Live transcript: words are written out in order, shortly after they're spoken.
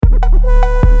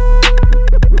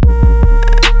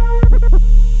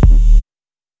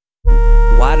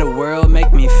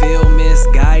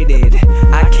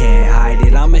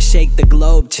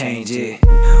globe, change it.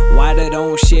 Why they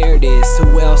don't share this?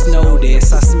 Who else know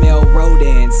this? I smell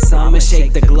rodents. I'ma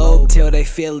shake the globe till they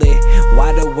feel it.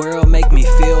 Why the world make me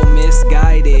feel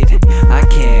misguided? I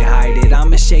can't hide it.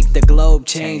 I'ma shake the globe,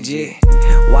 change it.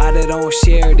 Why they don't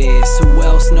share this? Who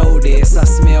else know this? I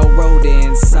smell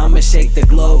rodents. I'ma shake the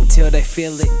globe till they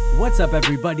feel it. What's up,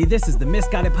 everybody? This is the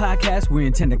Misguided Podcast. We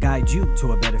intend to guide you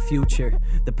to a better future.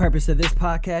 The purpose of this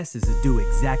podcast is to do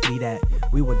exactly that.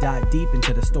 We will dive deep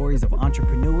into the stories of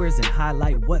entrepreneurs and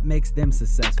highlight what makes them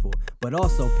successful, but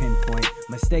also pinpoint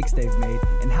mistakes they've made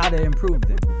and how to improve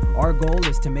them. Our goal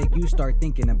is to make you start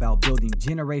thinking about building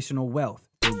generational wealth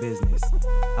through business.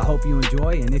 I hope you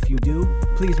enjoy, and if you do,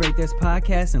 please rate this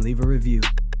podcast and leave a review.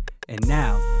 And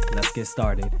now, let's get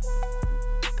started.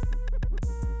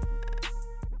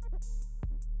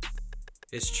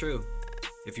 It's true.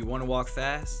 If you want to walk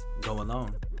fast, go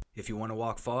alone. If you want to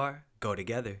walk far, go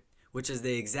together. Which is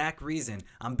the exact reason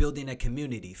I'm building a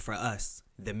community for us,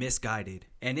 the Misguided.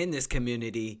 And in this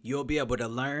community, you'll be able to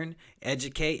learn,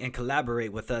 educate, and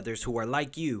collaborate with others who are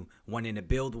like you, wanting to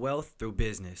build wealth through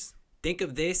business. Think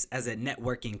of this as a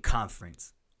networking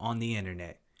conference on the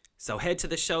internet. So head to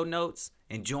the show notes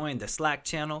and join the Slack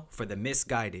channel for the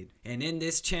Misguided. And in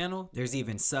this channel, there's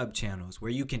even sub-channels where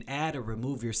you can add or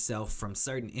remove yourself from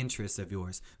certain interests of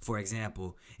yours. For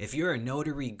example, if you're a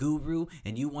notary guru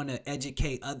and you want to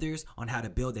educate others on how to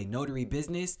build a notary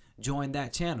business, join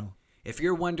that channel. If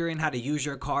you're wondering how to use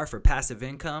your car for passive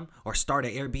income or start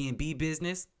an Airbnb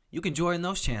business, you can join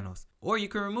those channels. Or you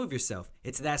can remove yourself.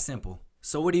 It's that simple.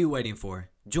 So what are you waiting for?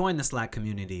 Join the Slack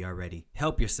community already.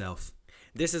 Help yourself.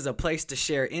 This is a place to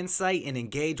share insight and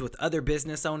engage with other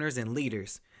business owners and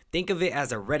leaders. Think of it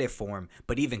as a Reddit forum,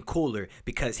 but even cooler,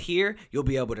 because here you'll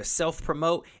be able to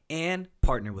self-promote and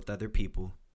partner with other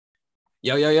people.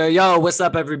 Yo, what's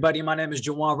up, everybody? My name is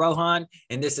Juwan Rohan,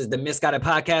 and this is the Misguided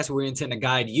Podcast, where we intend to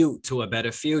guide you to a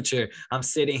better future. I'm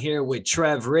sitting here with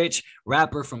Trev Rich,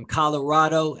 rapper from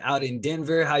Colorado, out in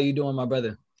Denver. How you doing, my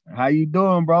brother? How you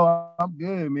doing, bro? I'm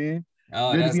good, man.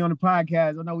 Oh, good to be on the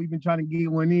podcast. I know we've been trying to get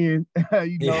one in.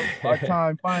 Our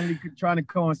time finally trying to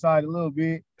coincide a little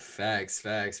bit. Facts,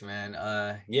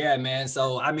 man. Yeah, man.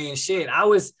 So I mean, shit. So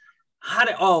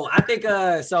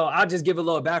I'll just give a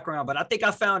little background, but I think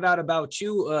I found out about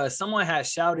you. Someone had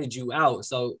shouted you out.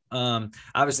 So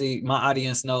obviously my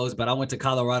audience knows, but I went to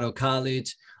Colorado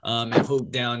College and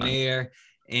hooped down there,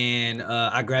 and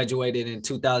I graduated in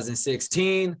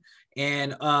 2016.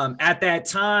 And at that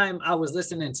time, I was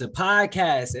listening to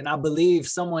podcasts, and I believe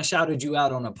someone shouted you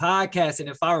out on a podcast. And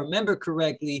if I remember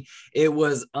correctly, it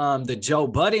was the Joe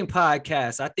Budden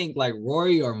podcast. I think like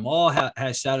Rory or Maul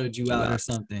had shouted you out or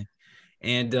something.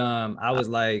 And I was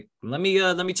like, let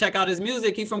me check out his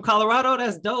music. He from Colorado.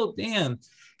 That's dope. Damn.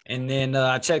 And then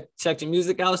I checked your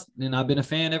music out, and I've been a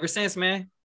fan ever since, man.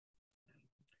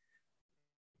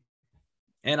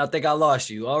 And I think I lost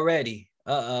you already.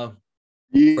 Uh-oh.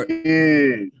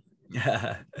 Yeah.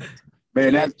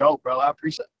 Man, that's dope, bro. I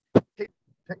appreciate it.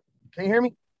 Can you hear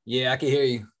me? Yeah, I can hear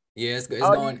you. Yeah, it's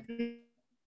going.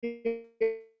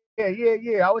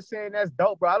 Yeah. I was saying that's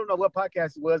dope, bro. I don't know what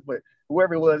podcast it was, but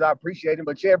whoever it was, I appreciate it.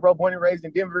 But yeah, bro, born and raised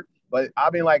in Denver, but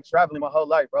I've been like traveling my whole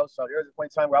life, bro. So there was a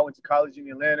point in time where I went to college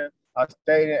in Atlanta. I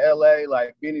stayed in LA,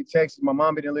 like being in Texas. My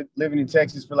mom been living in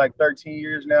Texas for like 13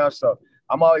 years now. So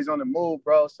I'm always on the move,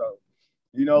 bro. So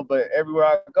but everywhere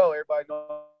I go, everybody knows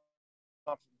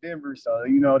I'm from Denver. So,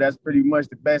 that's pretty much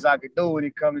the best I could do when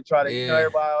it comes to try to,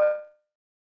 everybody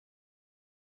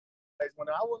always want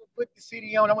to, I want to put the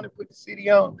city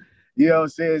on. You know what I'm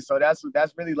saying? So that's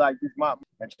really like my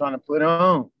trying to put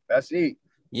on. That's it.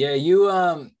 Yeah, you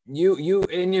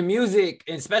in your music,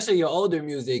 especially your older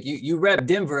music, you rep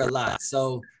Denver a lot.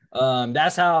 So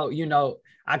that's how,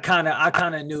 I kind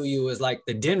of knew you as like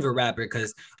the Denver rapper,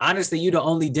 because honestly, you the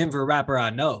only Denver rapper I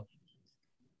know.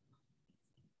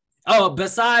 Oh,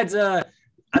 besides, I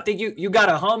think you got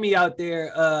a homie out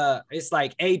there. It's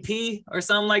like AP or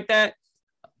something like that.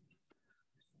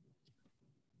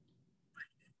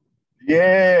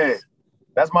 Yeah,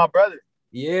 that's my brother.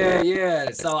 Yeah.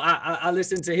 So I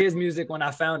listened to his music when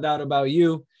I found out about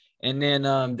you, and then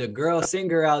the girl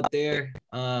singer out there,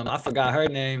 I forgot her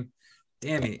name.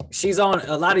 Damn it. She's on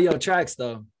a lot of your tracks,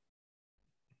 though.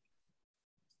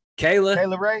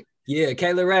 Kayla Ray? Yeah,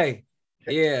 Kayla Ray.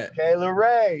 Yeah. Kayla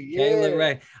Ray. Yeah. Kayla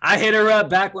Ray. I hit her up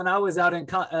back when I was out in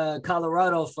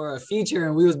Colorado for a feature,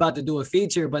 and we was about to do a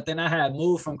feature, but then I had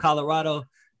moved from Colorado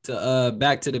to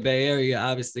back to the Bay Area,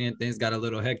 obviously, and things got a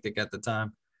little hectic at the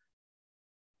time.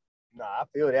 Nah, I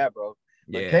feel that, bro.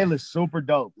 But Yeah. Kayla's super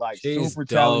dope. Like, She's super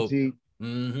dope. talented.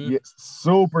 Mm-hmm. Yeah,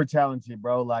 super talented,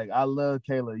 bro. Like, I love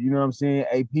Kayla. You know what I'm saying?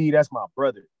 AP, that's my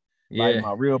brother. like Yeah.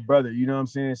 my real brother. You know what I'm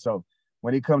saying? So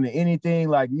when it come to anything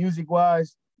like music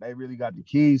wise, they really got the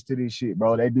keys to this shit,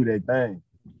 bro. They do their thing.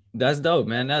 That's dope,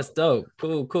 man. That's dope.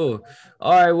 Cool, cool.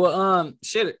 All right. Well,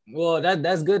 shit. Well,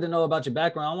 that's good to know about your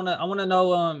background. I wanna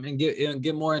know and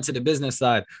get more into the business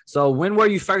side. So when were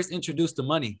you first introduced to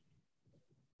money?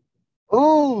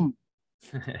 Ooh,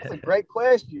 that's a great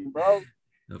question, bro.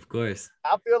 Of course.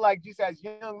 I feel like just as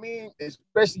young men,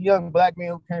 especially young black men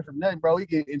who came from nothing, bro, we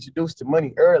get introduced to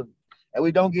money early. And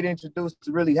we don't get introduced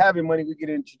to really having money, we get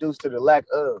introduced to the lack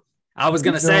of. I was You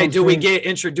gonna know what say, I'm do we saying? get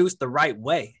introduced the right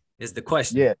way? Is the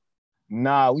question. Yeah.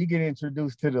 Nah, we get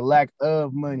introduced to the lack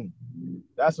of money.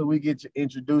 That's what we get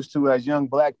introduced to as young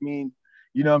black men,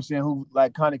 you know what I'm saying, who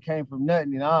like kind of came from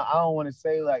nothing. And I don't want to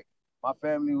say like my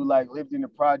family who like lived in the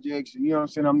projects, you know what I'm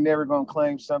saying? I'm never gonna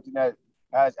claim something that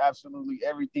has absolutely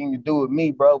everything to do with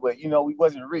me, bro. But you know, we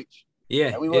wasn't rich. Yeah,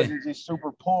 And we yeah, wasn't just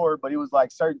super poor, but it was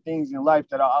like certain things in life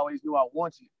that I always knew I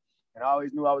wanted. And I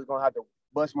always knew I was gonna have to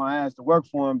bust my ass to work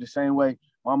for them the same way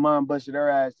my mom busted her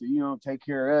ass to, you know, take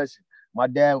care of us. My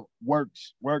dad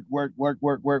works, work.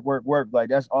 Like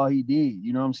that's all he did.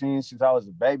 You know what I'm saying? Since I was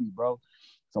a baby, bro.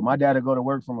 So my dad would go to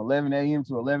work from 11 a.m.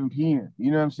 to 11 p.m.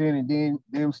 You know what I'm saying? And then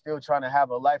them still trying to have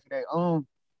a life of their own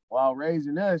while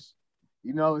raising us.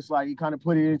 You know, it's like he kind of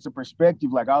put it into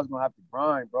perspective. Like I was gonna have to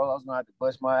grind, bro. I was gonna have to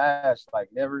bust my ass. Like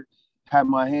never had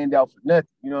my hand out for nothing.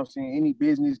 You know what I'm saying? Any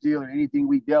business deal or anything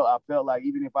we dealt, I felt like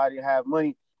even if I didn't have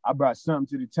money, I brought something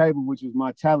to the table, which was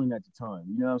my talent at the time.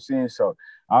 You know what I'm saying? So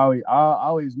I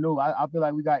always knew. I feel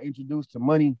like we got introduced to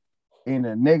money in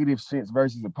a negative sense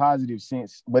versus a positive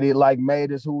sense, but it like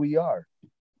made us who we are.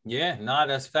 yeah. No,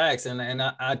 that's facts, and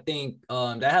I think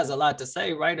that has a lot to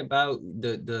say, right, about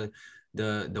the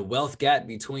wealth gap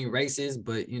between races,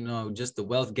 but you know, just the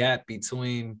wealth gap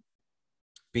between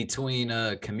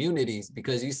communities,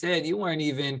 because you said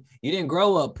you didn't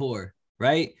grow up poor,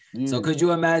 right? So Yeah, could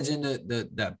you imagine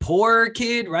the poor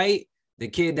kid, right? The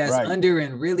kid that's right. under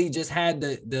and really just had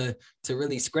the to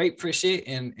really scrape for shit,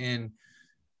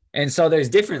 and so there's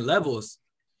different levels,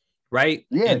 right,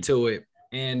 Yeah. into it.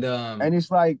 And And it's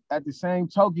like at the same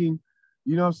token,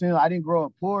 you know what I'm saying? I didn't grow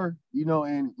up poor, you know,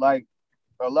 and like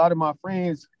a lot of my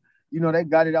friends, you know, they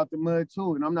got it out the mud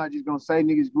too. And I'm not just gonna say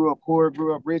niggas grew up poor,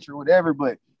 grew up rich or whatever,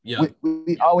 but yeah,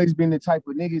 we always been the type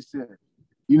of niggas to,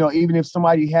 you know, even if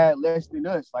somebody had less than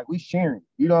us, like we sharing,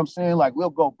 you know what I'm saying? Like we'll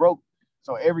go broke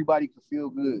so everybody could feel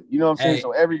good. You know what I'm saying? hey,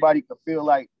 So everybody could feel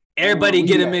like they where everybody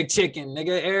get we a at. McChicken, nigga.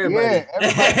 Yeah, Everybody.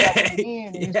 everybody got in the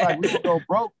end. And it's like we would go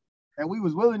broke and we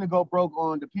was willing to go broke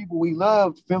on the people we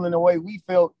loved feeling the way we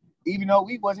felt, even though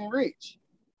we wasn't rich.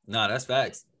 No, that's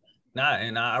facts. Nah,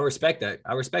 and I respect that.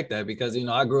 I respect that because you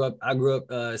know I grew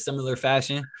up similar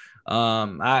fashion.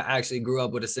 I actually grew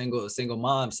up with a single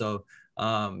mom, so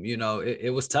you know it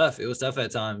was tough. It was tough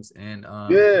at times,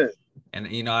 Yeah.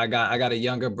 and you know I got a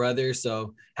younger brother,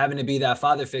 so having to be that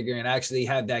father figure and actually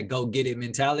have that go get it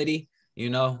mentality, you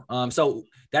know. So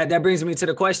that brings me to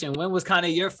the question: when was kind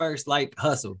of your first like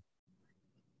hustle?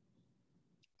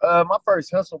 My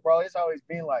first hustle, bro, it's always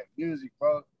been like music,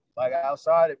 bro. Like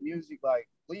outside of music, like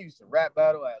we used to rap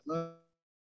battle at lunch,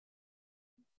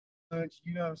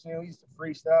 you know what I'm saying? We used to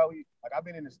freestyle. Like I've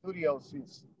been in the studio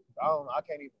since I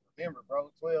can't even remember,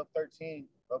 bro, 12, 13.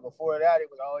 But before that, it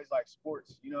was always like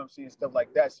sports, you know what I'm saying? Stuff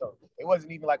like that. So it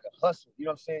wasn't even like a hustle, you know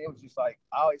what I'm saying? It was just like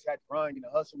I always had grind and a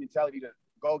hustle mentality to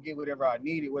go get whatever I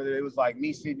needed, whether it was like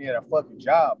me sitting at a fucking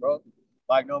job, bro.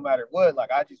 Like no matter what,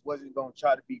 like I just wasn't gonna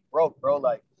try to be broke, bro.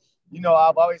 Like, you know,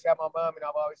 I've always had my mom and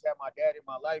I've always had my dad in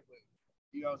my life, but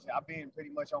you know what I'm saying? I've been pretty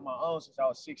much on my own since I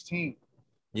was 16.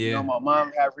 You know, Yeah. my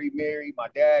mom had remarried. My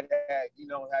dad had, you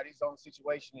know, had his own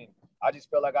situation. And I just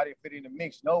felt like I didn't fit in the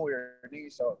mix nowhere.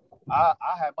 So I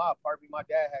had my apartment. My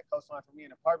dad had co-signed for me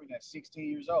an apartment at 16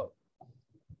 years old.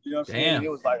 You know what I'm saying? And Damn.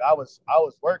 it was like I was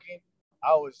working,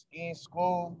 I was in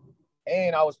school,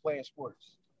 and I was playing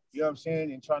sports. You know what I'm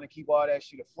saying? And trying to keep all that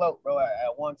shit afloat, bro,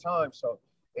 at one time. So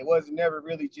it wasn't never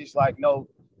really just like no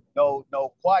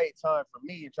quiet time for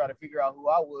me and try to figure out who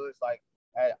I was. Like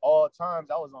at all times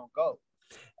I was on go.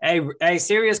 Hey,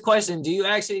 serious question. Do you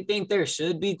actually think there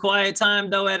should be quiet time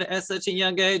though at such a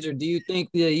young age, or do you think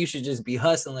that you should just be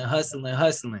hustling,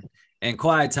 and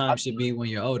quiet time I, should be when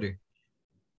you're older?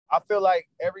 I feel like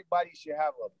everybody should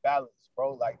have a balance,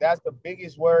 bro. Like that's the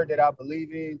biggest word that I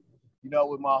believe in, you know,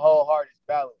 with my whole heart is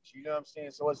balance. You know what I'm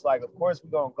saying? So it's like, of course,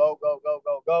 we're gonna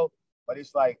go, but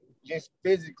it's like just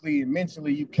physically and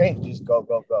mentally, you can't just go.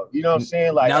 You know what I'm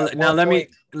saying? Like Now, at now one point,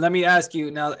 let me ask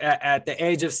you. Now, at the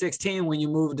age of 16, when you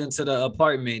moved into the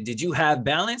apartment, did you have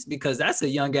balance? Because that's a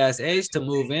young ass age to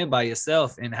move in by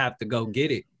yourself and have to go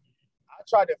get it. I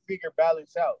tried to figure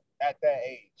balance out at that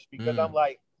age because I'm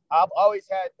like, I've always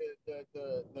had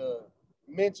the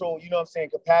mental, you know what I'm saying,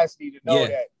 capacity to know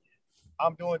that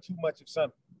I'm doing too much of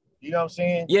something. You know what I'm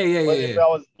saying? Whether if I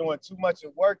was doing too much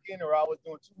of working or I was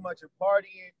doing too much of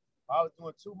partying, or I was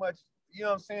doing too much, you know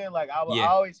what I'm saying? Like I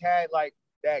always had like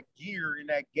that gear and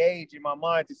that gauge in my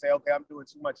mind to say, okay, I'm doing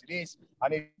too much of this. I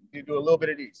need to do a little bit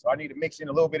of this. Or I need to mix in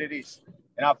a little bit of this.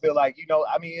 And I feel like, you know,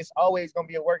 I mean, it's always going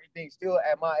to be a working thing still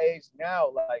at my age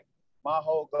now. Like my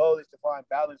whole goal is to find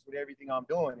balance with everything I'm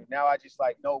doing. And now I just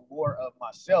like know more of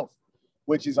myself,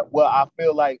 which is what I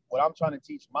feel like what I'm trying to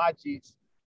teach my kids.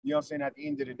 You know what I'm saying? At the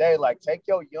end of the day, like take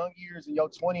your young years in your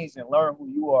 20s and learn who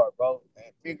you are, bro, and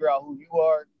figure out who you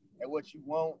are and what you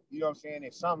want. You know what I'm saying?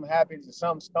 If something happens and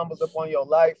something stumbles upon your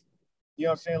life, you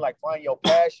know what I'm saying? Like find your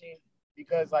passion,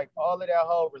 because like all of that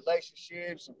whole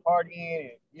relationships and partying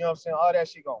and you know what I'm saying, all that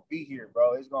shit gonna be here,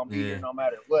 bro. It's gonna be here no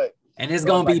matter what. And it's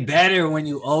gonna be better when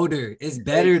you older. It's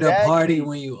better to party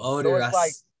when you older. So it's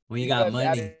like when you got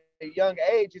money. At a young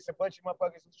age, it's a bunch of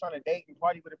motherfuckers who's trying to date and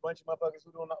party with a bunch of motherfuckers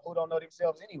who don't know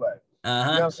themselves anyway. You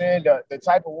know what I'm saying? The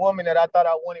type of woman that I thought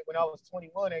I wanted when I was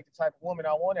 21 ain't the type of woman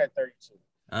I want at 32.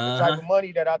 The type of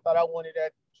money that I thought I wanted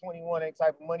at 21 ain't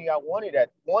type of money I wanted at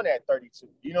 32.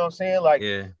 You know what I'm saying? Like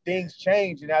things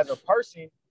change, and as a person,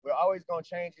 we're always gonna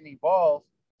change and evolve.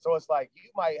 So it's like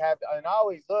you might have, and I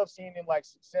always love seeing them like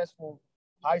successful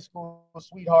high school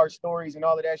sweetheart stories and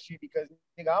all of that shit, because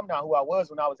nigga, I'm not who I was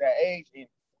when I was that age, and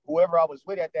whoever I was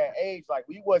with at that age, like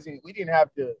we didn't have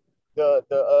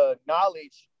the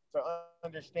knowledge to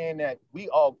understand that we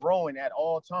all growing at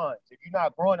all times. If you're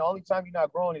not growing, the only time you're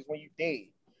not growing is when you're dead.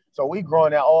 So we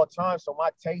growing at all times. So my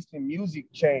taste in music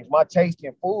changed. My taste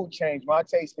in food changed. My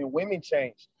taste in women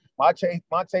changed. My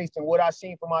taste in what I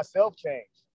seen for myself changed.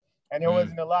 And there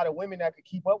wasn't a lot of women that could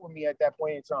keep up with me at that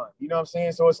point in time. You know what I'm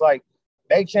saying? So it's like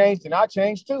they changed and I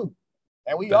changed too.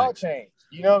 And we all changed.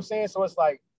 You know what I'm saying? So it's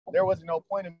like there wasn't no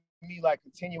point in me like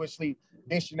continuously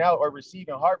dishing out or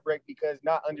receiving heartbreak because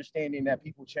not understanding that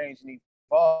people change and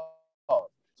evolve.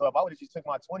 So if I would have just took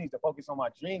my 20s to focus on my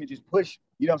dream and just push,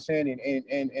 you know what I'm saying,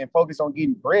 and focus on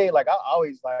getting bread, like I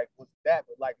always like was that,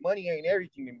 but like money ain't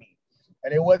everything to me.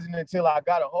 And it wasn't until I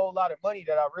got a whole lot of money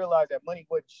that I realized that money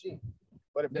wasn't shit,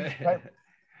 but a piece of paper.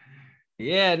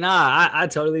 Yeah, nah, I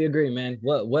totally agree, man.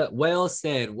 What well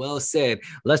said.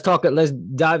 Let's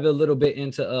dive a little bit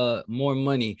into more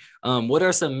money. What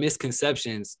are some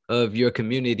misconceptions of your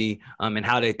community and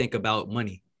how they think about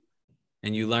money?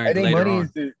 And you learned later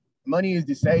on. Money is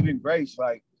the saving grace.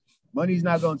 Like money's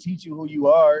not gonna teach you who you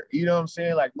are. You know what I'm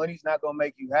saying? Like money's not gonna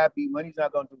make you happy. Money's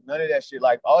not gonna do none of that shit.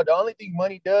 Like the only thing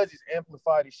money does is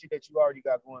amplify the shit that you already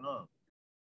got going on.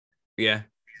 Yeah,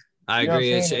 I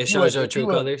agree. It shows your true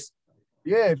colors.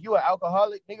 Yeah, if you an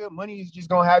alcoholic, nigga, money is just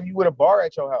gonna have you with a bar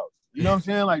at your house. You know what I'm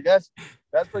saying? Like that's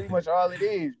pretty much all it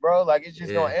is, bro. Like it's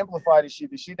just gonna amplify the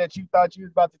shit that you thought you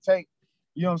was about to take.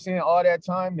 You know what I'm saying? All that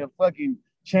time to fucking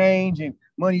change, and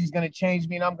money's gonna change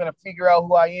me, and I'm gonna figure out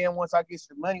who I am once I get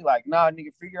some money. Like, nah, nigga,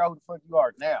 figure out who the fuck you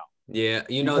are now. Yeah,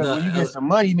 because when you get some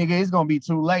money, nigga, it's gonna be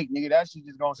too late, nigga. That shit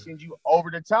just gonna send you over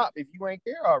the top if you ain't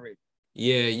there already.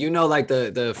 Yeah, you know, like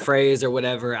the phrase or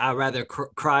whatever, I'd rather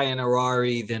cry in a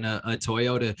Rari than a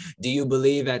Toyota. Do you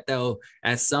believe that though,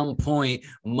 at some point,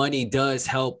 money does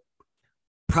help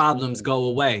problems go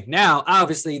away? Now,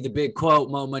 obviously, the big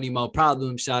quote, more money, more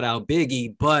problems, shout out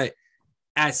Biggie, but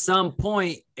at some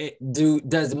point,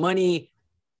 does money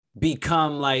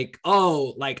become like,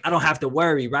 oh, like I don't have to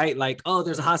worry, right? Like, oh,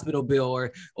 there's a hospital bill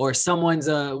or someone's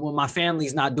well, my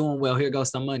family's not doing well, here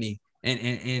goes some money.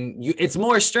 And you, it's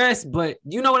more stress, but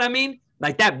you know what I mean?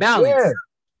 Like that balance. Yeah.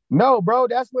 No, bro,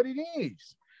 that's what it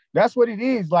is. That's what it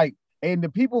is. Like, and the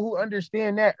people who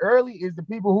understand that early is the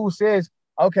people who says,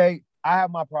 okay, I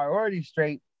have my priorities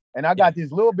straight and I got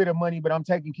this little bit of money, but I'm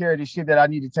taking care of the shit that I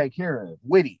need to take care of.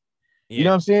 Witty. Yeah. You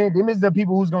know what I'm saying? Them is the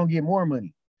people who's going to get more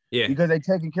money. Yeah. Because they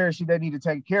taking care of shit they need to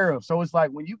take care of. So it's like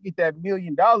when you get that $1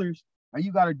 million and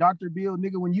you got a doctor bill,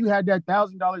 nigga, when you had that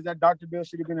 $1,000, that doctor bill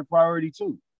should have been a priority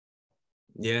too.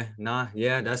 Yeah, nah,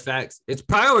 yeah, that's facts. It's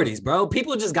priorities, bro.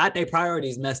 People just got their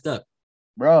priorities messed up.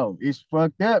 Bro, it's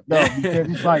fucked up though, because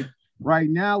it's like right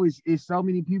now it's so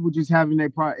many people just having their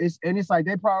priorities, and it's like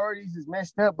their priorities is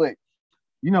messed up, but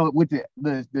you know, with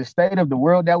the state of the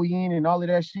world that we in and all of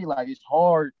that shit, like it's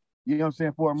hard, you know what I'm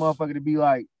saying, for a motherfucker to be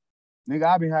like, nigga,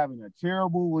 I've been having a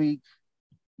terrible week,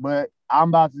 but I'm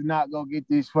about to not go get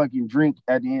this fucking drink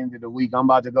at the end of the week. I'm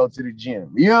about to go to the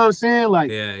gym. You know what I'm saying? Like,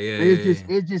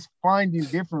 it's just finding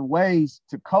different ways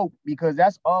to cope, because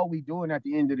that's all we doing at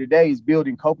the end of the day is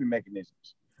building coping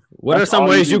mechanisms. What are some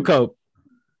ways you cope?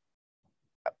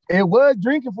 It was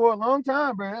drinking for a long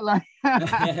time, bro. Like,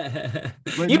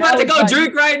 You about to go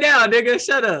drink right now, nigga.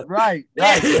 Shut up. Right. But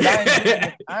I ain't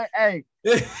drinking.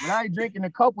 But I ain't drinking a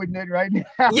cup with nothing right now.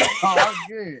 Yeah. So I'm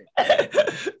good.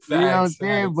 Facts, You know what I'm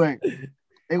saying? But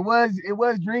it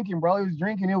was drinking, bro. It was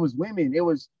drinking. It was women. It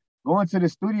was going to the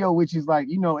studio, which is like,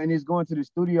 and it's going to the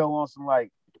studio on some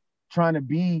like trying to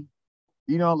be,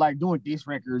 like doing diss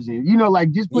records and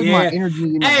like just putting my energy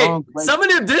in the wrong place. Some of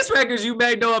them diss records you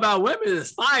may know about women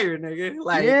is fire, nigga.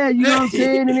 Like, yeah, you know what I'm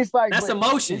saying? And it's like that's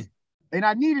emotion. And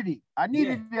I needed it. I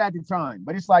needed it at the time.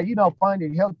 But it's like,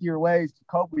 finding healthier ways to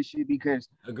cope with shit because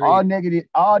all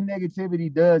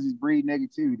negativity does is breed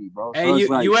negativity, bro. Hey,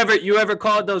 so you ever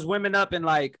called those women up and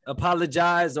like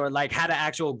apologize or like had an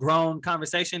actual grown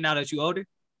conversation now that you older?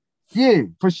 Yeah,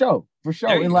 for sure.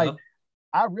 And like, go.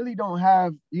 I really don't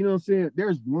have, you know what I'm saying?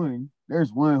 There's one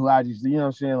who I just, you know what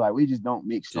I'm saying? Like, we just don't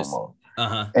mix no more.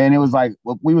 And it was like,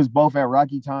 we was both at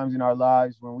rocky times in our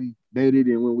lives when we dated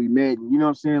and when we met. And, you know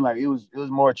what I'm saying? Like, it was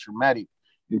more traumatic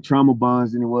and trauma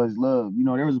bonds than it was love.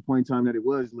 There was a point in time that it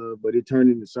was love, but it turned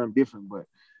into something different. But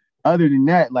other than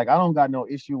that, like, I don't got no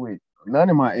issue with none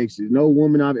of my exes. No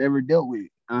woman I've ever dealt with,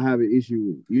 I have an issue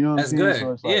with. You know what I'm saying? That's good.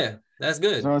 So it's like, yeah, that's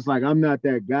good. So it's like, I'm not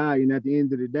that guy. And at the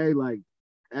end of the day, like,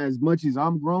 as much as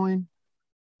I'm growing,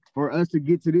 for us to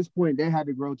get to this point, they had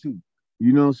to grow too.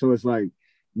 So it's like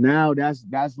now that's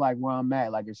like where I'm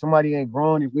at. Like if somebody ain't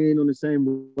growing, if we ain't on the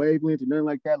same wavelength or nothing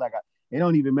like that, like it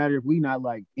don't even matter if we not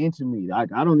like into me.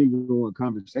 Like I don't even want a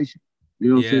conversation. You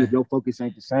know what I'm saying? If your focus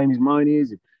ain't the same as mine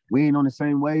is, if we ain't on the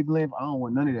same wavelength, I don't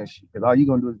want none of that shit. Because all you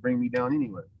gonna do is bring me down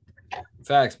anyway.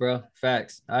 Facts, bro.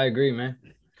 Facts. I agree, man.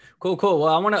 Cool. Well,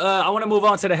 I wanna move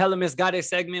on to the Hella Misguided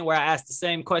segment where I ask the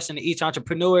same question to each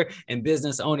entrepreneur and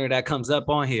business owner that comes up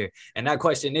on here. And that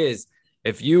question is,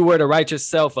 if you were to write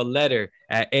yourself a letter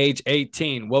at age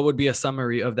 18, what would be a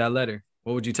summary of that letter?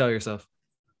 What would you tell yourself?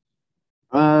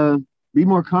 Be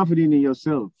more confident in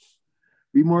yourself.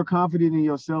 Be more confident in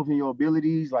yourself and your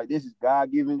abilities. Like this is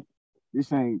God-given.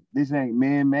 This ain't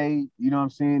man-made. You know what I'm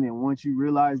saying? And once you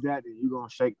realize that, then you're gonna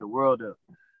shake the world up.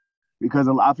 Because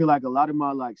I feel like a lot of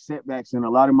my like setbacks and a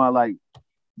lot of my like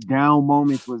down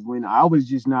moments was when I was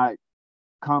just not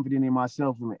confident in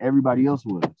myself and everybody else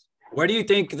was. Where do you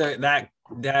think that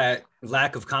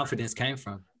lack of confidence came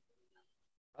from?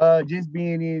 Just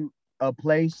being in a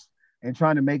place and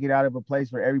trying to make it out of a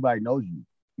place where everybody knows you.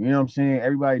 You know what I'm saying?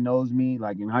 Everybody knows me.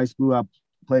 Like in high school, I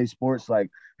played sports.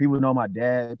 Like people know my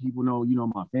dad. People know,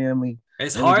 my family.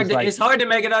 It's hard to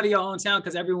make it out of your own town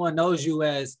because everyone knows you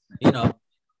as,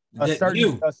 a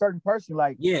certain person.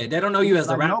 Like they don't know you as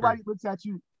a rapper.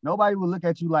 Nobody will look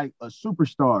at you like a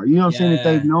superstar. You know what I'm saying? If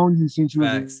they've known you since you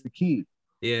was a kid.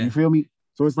 Yeah. You feel me?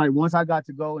 So it's like once I got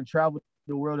to go and travel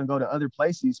the world and go to other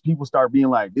places, people start being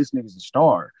like, this nigga's a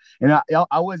star. And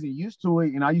I wasn't used to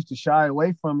it, and I used to shy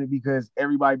away from it because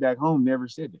everybody back home never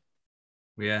said it.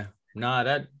 Yeah. Nah,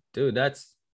 that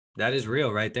is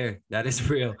real right there. That is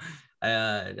real.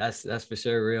 That's for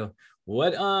sure real.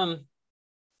 What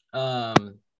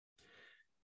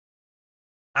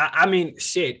I mean,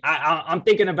 shit. I'm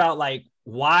thinking about like,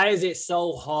 why is it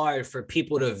so hard for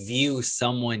people to view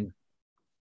someone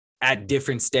at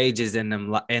different stages in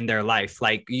their life?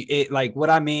 Like what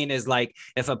I mean is like,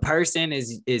 if a person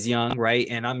is young, right,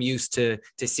 and I'm used to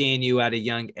seeing you at a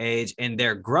young age, and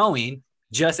they're growing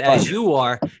just as you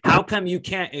are, how come you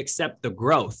can't accept the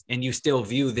growth and you still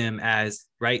view them as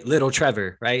little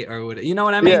Trevor, right? Or you know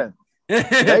what I mean?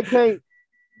 Yeah.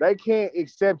 They can't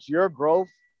accept your growth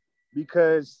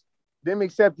because them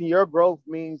accepting your growth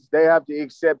means they have to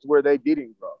accept where they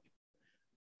didn't grow.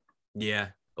 Yeah.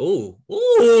 Ooh.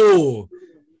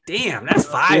 Damn, that's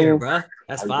fire, bro.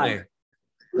 That's fire.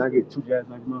 I get 2 jazz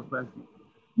like motherfucker.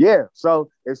 Yeah. So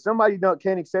if somebody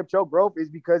can't accept your growth, it's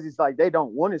because it's like they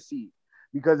don't want to see it.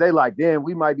 Because they like, damn,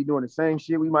 we might be doing the same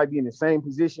shit. We might be in the same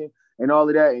position and all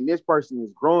of that. And this person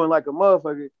is growing like a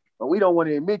motherfucker. But we don't want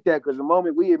to admit that because the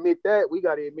moment we admit that, we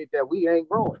got to admit that we ain't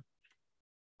growing.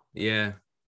 Yeah,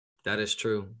 that is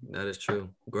true.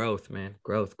 Growth, man.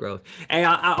 Growth. Hey,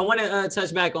 I want to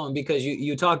touch back on, because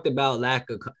you talked about lack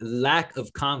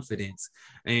of confidence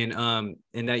and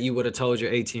that you would have told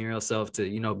your 18-year-old self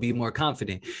to, be more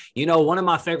confident. One of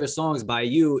my favorite songs by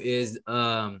you is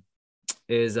the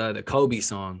Kobe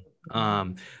song.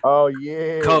 Oh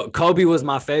yeah. Kobe was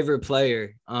my favorite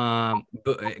player.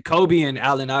 But Kobe and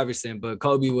Allen Iverson, but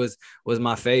Kobe was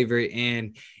my favorite.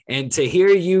 And to hear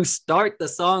you start the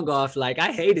song off like,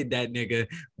 I hated that nigga,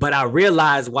 but I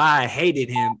realized why I hated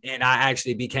him, and I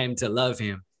actually became to love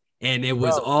him. And it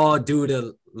was all due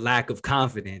to lack of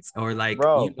confidence or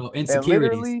insecurities. And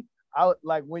literally, I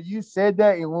like when you said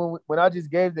that, and when I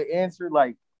just gave the answer,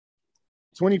 like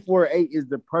 24/8 is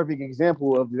the perfect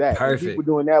example of that. And people Perfect.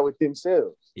 doing that with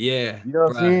themselves. Yeah, You know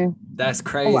what I'm bruh. saying? That's I'm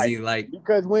like, crazy. Like,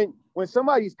 because when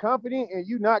somebody's confident and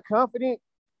you not confident,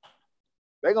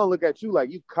 they're gonna look at you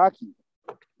like you cocky.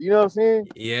 You know what I'm saying?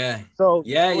 yeah. So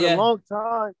Yeah, for the yeah.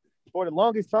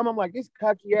 longest time, I'm like, this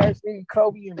cocky ass nigga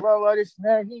Kobe and blah blah this and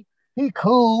that. He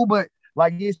cool, but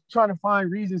like he's trying to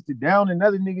find reasons to down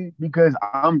another nigga because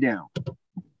I'm down.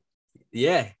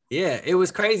 Yeah, yeah, it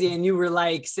was crazy. And you were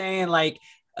like saying like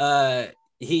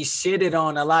he shitted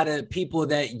on a lot of people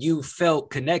that you felt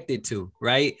connected to,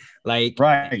 right? Like,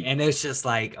 Right. and it's just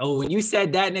like, oh, when you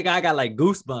said that, nigga, I got like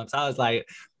goosebumps. I was like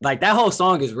that whole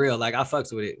song is real. Like I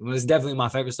fucks with it. It was definitely my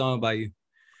favorite song by you.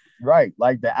 Right.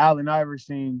 Like the Allen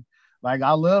Iverson, like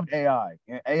I loved AI.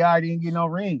 And AI didn't get no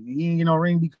ring. He didn't get no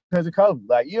ring because of Kobe.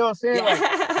 Like, you know what I'm saying? Like,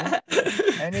 Yeah.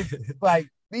 and it's like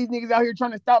these niggas out here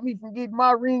trying to stop me from getting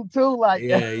my ring too. Like, you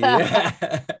Yeah, yeah. know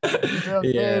what I'm saying?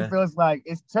 Yeah. So it's like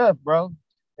it's tough, bro.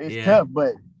 It's Yeah. tough,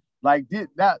 but like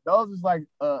those is like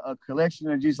a collection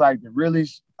of just like the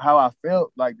realest how I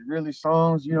felt, like the realest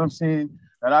songs, you know what I'm saying,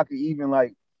 that I could even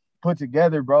like put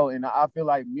together, bro. And I feel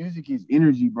like music is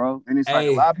energy, bro. And it's like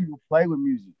a Hey, lot of people play with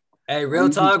music. hey, And real you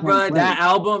just talk, can't bro. play it. That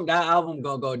album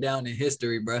gonna go down in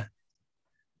history, bro.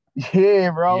 Yeah,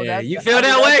 bro. Yeah, you I feel mean,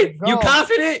 that that's the way? You goal.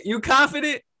 confident? You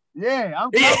confident? Yeah, I'm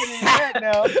Yeah. confident in that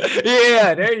now.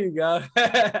 Yeah, there you go.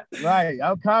 Right.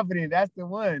 I'm confident. That's the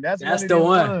one. That's one That's of the them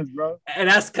one. ones, bro. And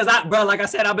that's because bro, like I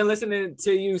said, I've been listening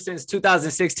to you since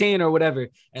 2016 or whatever.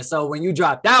 And so when you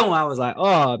dropped that one, I was like,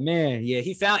 oh man, yeah,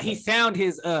 he found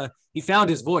his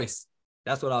voice.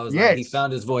 That's what I was like. He Yes.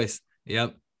 found his voice.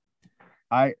 Yep.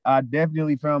 I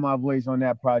definitely found my voice on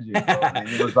that project, bro. And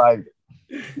it was like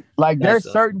That's there's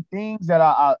awesome. certain things that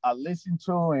I listen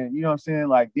to, and you know what I'm saying,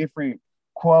 like different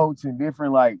quotes and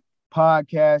different like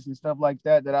podcasts and stuff like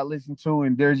that I listen to,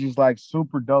 and there's just like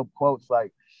super dope quotes.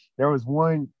 Like there was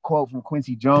one quote from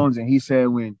Quincy Jones, and he said,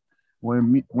 when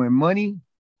money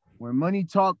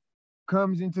talk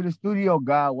comes into the studio,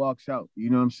 God walks out. You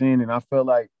know what I'm saying? And I felt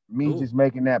like me Ooh. just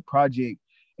making that project,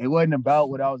 it wasn't about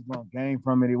what I was going to gain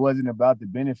from it. It wasn't about the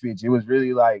benefits. It was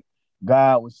really like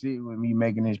God was sitting with me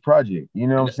making this project. You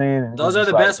know what I'm saying? And it Those was are just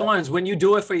the like, best ones when you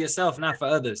do it for yourself, not for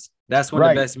others. That's when the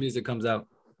right. best music comes out.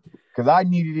 Because I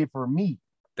needed it for me.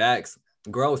 Facts.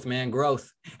 Growth, man.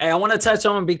 Growth. Hey, I want to touch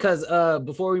on because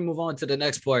before we move on to the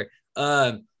next part,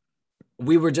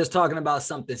 we were just talking about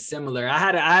something similar. I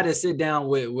had to sit down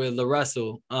with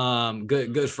LaRussell,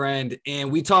 good friend,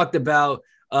 and we talked about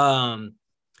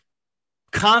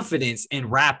confidence in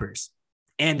rappers.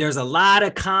 And there's a lot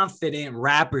of confident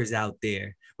rappers out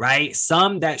there, right?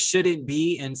 Some that shouldn't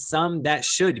be and some that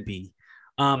should be.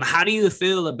 How do you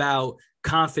feel about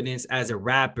confidence as a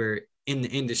rapper in the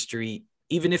industry,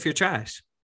 even if you're trash?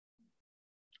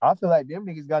 I feel like them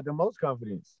niggas got the most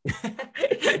confidence.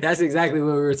 That's exactly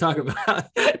what we were talking about.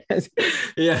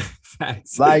 Yeah,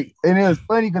 facts. Like, and it was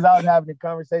funny because I was having a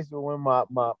conversation with one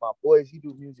of my boys. He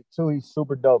do music too. He's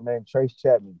super dope, man. Trace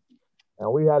Chapman.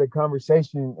 And we had a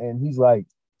conversation, and he's like,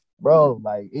 bro,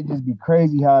 like, it just be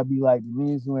crazy how it be like the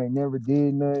niggas who ain't never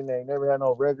did nothing, they ain't never had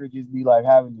no record, just be like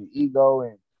having the ego.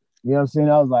 And you know what I'm saying?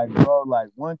 I was like, bro, like,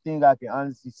 one thing I can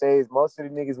honestly say is most of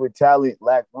the niggas with talent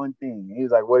lack one thing. And he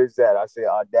was like, what is that? I said,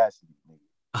 audacity.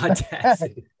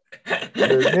 Audacity.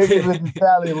 The niggas with the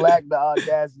talent lack the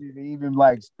audacity to even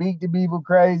like speak to people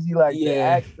crazy, like to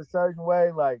Yeah. act a certain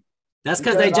way. Like, that's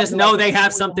because they just know they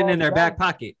have something in their back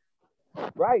pocket.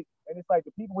 Right. And it's like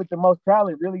the people with the most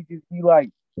talent really just be like,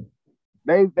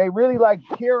 they really like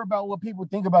care about what people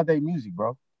think about their music,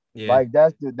 bro. Yeah. Like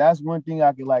that's one thing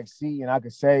I could like see and I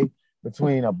could say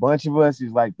between a bunch of us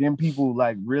is like them people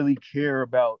like really care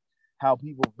about how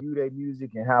people view their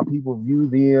music and how people view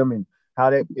them and how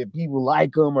they if people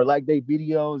like them or like their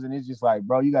videos. And it's just like,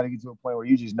 bro, you got to get to a point where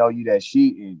you just know you that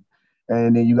shit and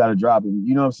then you got to drop it.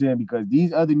 You know what I'm saying? Because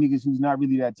these other niggas who's not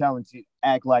really that talented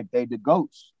act like they the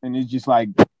GOATs. And it's just like,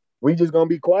 we just gonna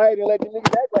be quiet and let the niggas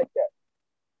act like that.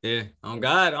 Yeah, on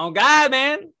God,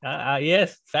 man.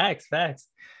 Yes, facts.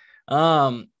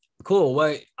 Cool.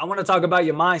 Well, I want to talk about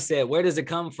your mindset. Where does it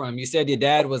come from? You said your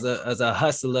dad was a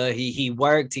hustler. He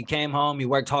worked. He came home. He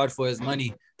worked hard for his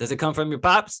money. Does it come from your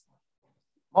pops?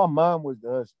 My mom was the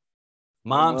hustler.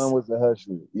 My mom was the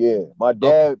hustler. Yeah, my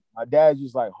dad's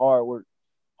just like hard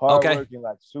okay. working,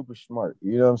 like super smart.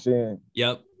 You know what I'm saying?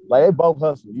 Yep. Like they both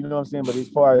hustle. You know what I'm saying? But as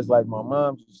far as like my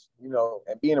mom, just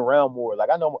and being around more,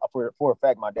 like I know for a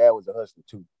fact my dad was a hustler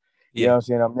too. You know what I'm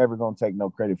saying? I'm never gonna take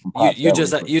no credit from pops. You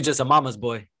just a mama's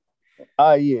boy.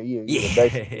 Yeah.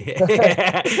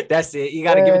 That's it. You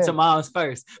got to give it to moms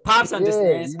first. Pops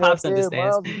understands. Pops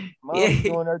understands. Mom's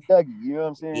doing her Dougie. You know what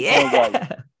I'm saying?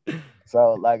 Yeah.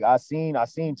 So like I seen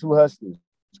two hustlers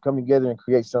come together and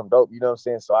create something dope. You know what I'm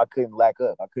saying? So I couldn't lack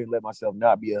up. I couldn't let myself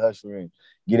not be a hustler and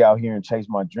get out here and chase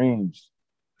my dreams.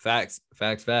 Facts.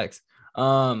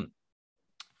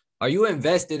 Are you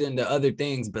invested into other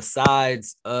things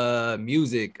besides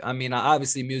music? I mean,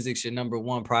 obviously music's your number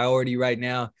one priority right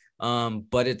now.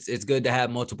 But it's good to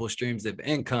have multiple streams of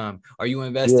income. Are you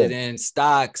invested in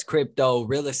stocks, crypto,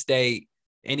 real estate,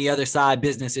 any other side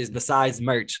businesses besides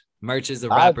merch? Merch is a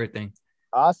rapper thing.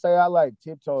 I say I like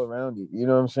tiptoe around it. You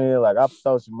know what I'm saying? Like I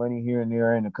throw some money here and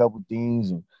there in a couple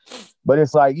things, but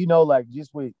it's like, you know, like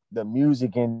just with the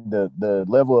music and the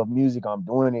level of music I'm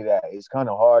doing it at, it's kind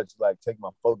of hard to like take my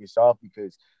focus off,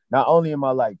 because not only am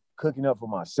I like cooking up for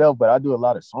myself, but I do a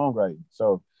lot of songwriting.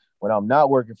 So when I'm not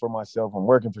working for myself, I'm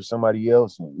working for somebody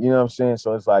else. And you know what I'm saying?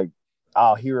 So it's like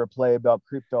I'll hear a play about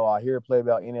crypto, I'll hear a play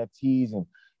about NFTs, and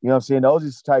you know what I'm saying? Those are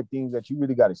the type things that you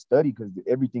really got to study, because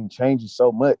everything changes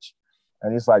so much.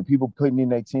 And it's like people putting in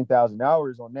their 10,000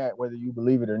 hours on that, whether you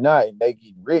believe it or not, and they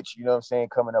get rich, you know what I'm saying,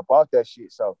 coming up off that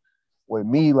shit. So with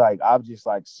me, like, I'm just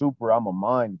like I'm a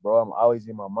mind, bro. I'm always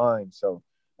in my mind. So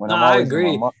when I'm always I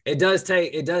agree. in my It does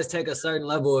take a certain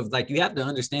level of, like, you have to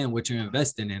understand what you're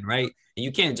investing in, right? And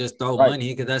you can't just throw money,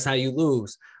 because that's how you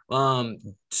lose.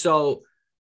 So,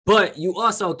 but you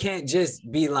also can't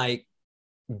just be like,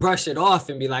 brush it off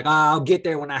and be like, I'll get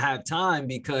there when I have time,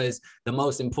 because the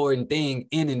most important thing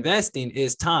in investing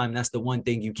is time. That's the one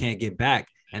thing you can't get back.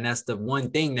 And that's the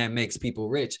one thing that makes people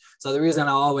rich. So the reason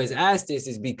I always ask this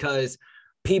is because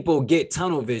people get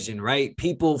tunnel vision, right?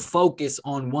 People focus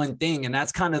on one thing. And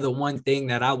that's kind of the one thing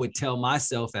that I would tell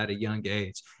myself at a young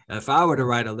age. If I were to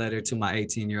write a letter to my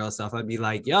 18-year-old self, I'd be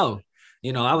like, yo,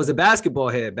 you know, I was a basketball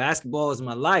head. Basketball was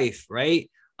my life,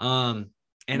 right?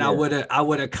 And I would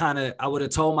have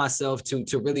told myself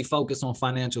to really focus on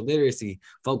financial literacy,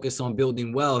 focus on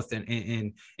building wealth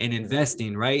and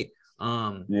investing, right?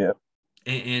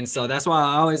 And so that's why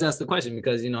I always ask the question,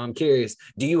 because, you know, I'm curious.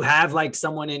 Do you have like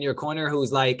someone in your corner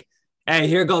who's like, hey,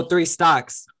 here go 3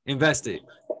 stocks, invest it?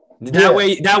 That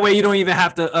way you don't even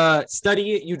have to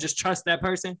study it. You just trust that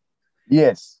person?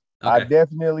 Yes, okay. I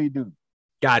definitely do.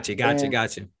 Gotcha.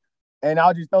 And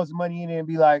I'll just throw some money in it and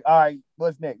be like, all right,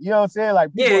 what's next? You know what I'm saying?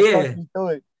 Like, people coach me through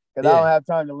it, because I don't have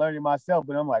time to learn it myself.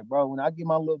 But I'm like, bro, when I get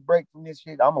my little break from this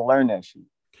shit, I'm going to learn that shit.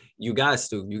 You guys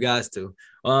to.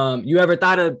 You ever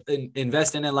thought of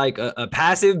investing in like a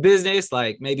passive business?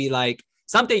 Like maybe like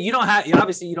something you don't have,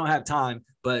 obviously you don't have time,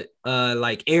 but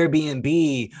like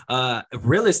Airbnb,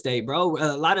 real estate, bro.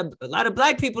 A lot of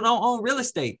Black people don't own real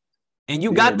estate, and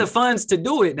you got the funds to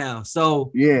do it now.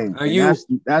 So are you?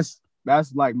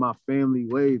 That's like my family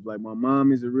wave. Like my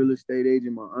mom is a real estate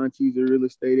agent, my auntie's a real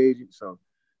estate agent. So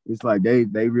it's like they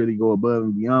really go above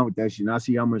and beyond with that shit. And I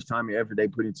see how much time and effort they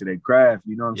put into their craft.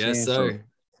 You know what I'm saying? Sir.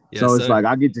 So it's like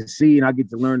I get to see and I get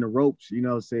to learn the ropes, you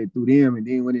know, say through them. And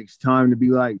then when it's time to be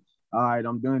like, all right,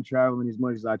 I'm done traveling as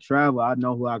much as I travel, I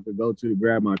know who I could go to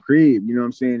grab my crib, you know what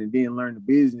I'm saying? And then learn the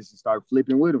business and start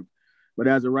flipping with them. But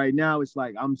as of right now, it's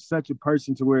like I'm such a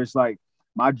person to where it's like,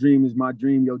 my dream is my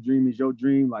dream. Your dream is your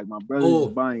dream. Like my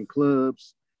brother's buying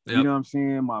clubs. Yep. You know what I'm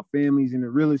saying? My family's in the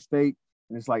real estate.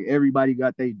 And it's like everybody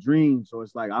got their dream. So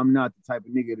it's like I'm not the type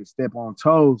of nigga to step on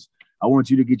toes. I want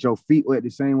you to get your feet wet the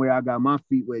same way I got my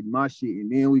feet wet in my shit. And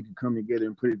then we can come together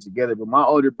and put it together. But my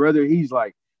older brother, he's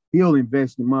like, he'll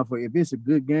invest in motherfucker. If it's a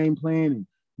good game plan and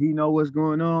he know what's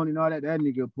going on and all that, that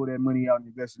nigga will pull that money out and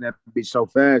invest in that bitch so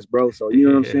fast, bro. So, you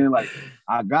know what I'm saying? Like,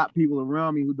 I got people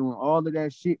around me who doing all of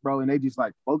that shit, bro, and they just,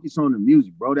 like, focus on the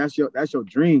music, bro. That's your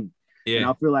dream. Yeah. And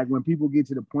I feel like when people get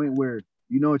to the point where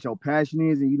you know what your passion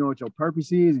is and you know what your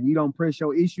purpose is and you don't press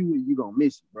your issue, you're going to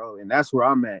miss it, bro. And that's where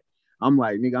I'm at. I'm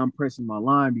like, nigga, I'm pressing my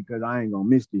line because I ain't going to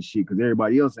miss this shit, because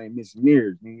everybody else ain't missing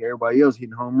theirs. Nigga, everybody else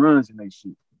hitting home runs and that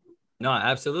shit. No,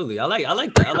 absolutely. I like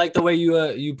the way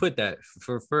you put that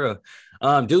for real.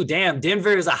 Dude, damn,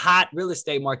 Denver is a hot real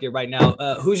estate market right now.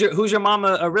 Who's your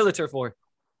mama a realtor for?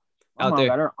 My mom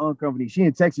got her own company. She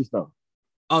in Texas though.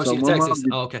 Oh, so she in Texas.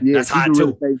 Okay, yeah, that's hot too. Real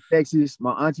estate in Texas.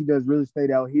 My auntie does real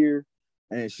estate out here,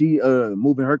 and she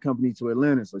moving her company to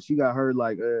Atlanta. So she got her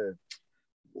like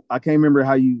I can't remember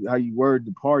how you word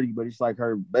the party, but it's like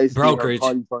her basically brokerage her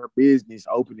party for her business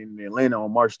opening in Atlanta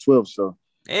on March 12th. So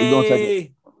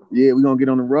we're gonna get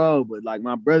on the road. But like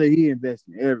my brother, he invests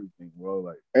in everything, bro.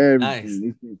 Like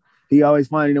everything. Nice. He always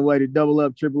finding a way to double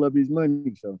up, triple up his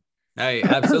money. So hey,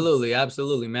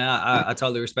 absolutely, man. I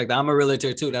totally respect that. I'm a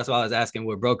realtor too. That's why I was asking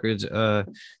what brokerage your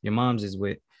mom's is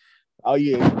with. Oh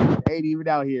yeah, they ain't even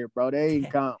out here, bro. They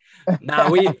ain't come. Nah,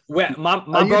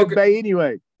 my broker Bay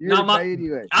anyway. You're in the Bay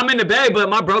anyway. I'm in the Bay, but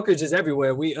my brokerage is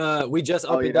everywhere. We just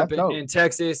opened up in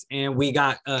Texas, and we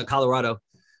got Colorado.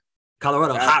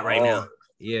 Colorado That's hot right hard. now.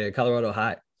 Yeah, Colorado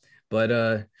hot.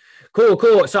 But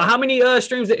cool. So how many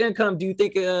streams of income do you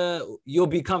think you'll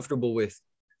be comfortable with?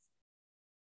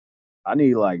 I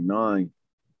need like 9.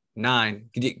 9.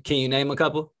 Can you name a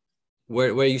couple?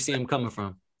 Where you see them coming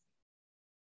from?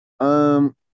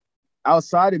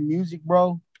 Outside of music,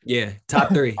 bro. Yeah, top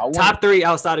 3. Top 3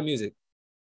 outside of music.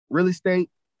 Real estate.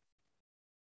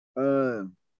 The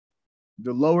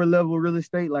lower level real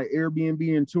estate, like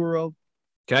Airbnb and Turo.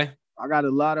 Okay. I got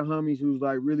a lot of homies who's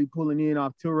like really pulling in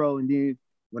off Turo, and then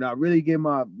when I really get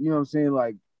my, you know what I'm saying,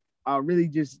 like I really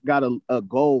just got a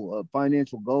goal, a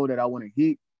financial goal that I want to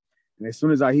hit. And as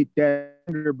soon as I hit that,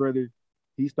 brother,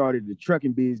 he started the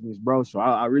trucking business, bro. So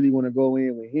I really want to go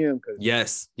in with him because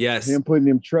yes, him putting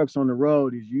them trucks on the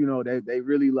road is, you know, they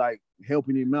really like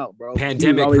helping him out, bro.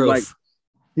 Pandemic proof.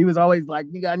 He was always like,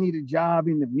 nigga, I need a job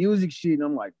in the music shit. And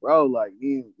I'm like, bro, like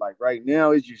right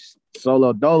now it's just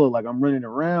solo dolo. Like I'm running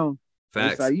around.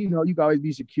 Facts. It's like, you know, you can always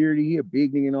be security. He a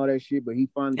big nigga and all that shit, but he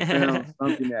finally found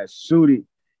something that suited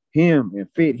him and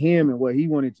fit him and what he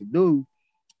wanted to do.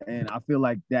 And I feel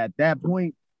like that at that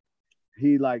point,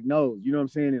 he like knows, you know what I'm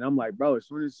saying? And I'm like, bro, as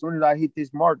soon as I hit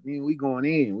this mark, man, we going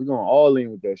in. We going all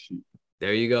in with that shit.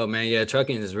 There you go, man. Yeah,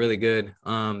 trucking is really good.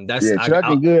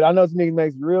 Trucking good. I know some niggas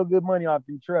makes real good money off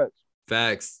them trucks.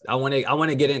 Facts. I want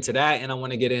to get into that, and I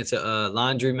want to get into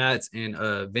laundry mats and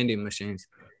vending machines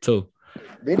too.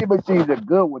 Vending machines are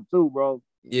good one too, bro.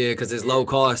 Yeah, because it's low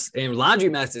cost, and laundry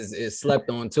mats is slept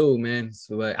on too, man.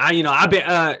 So I've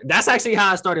been that's actually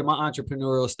how I started my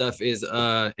entrepreneurial stuff is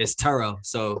Turo.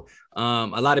 So a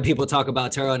lot of people talk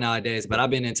about Turo nowadays, but I've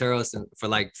been in Turo for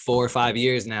like 4 or 5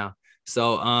 years now.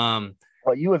 So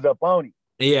oh, you was up on it.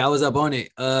 Yeah, I was up on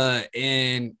it.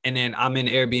 And then I'm in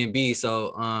Airbnb.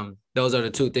 So those are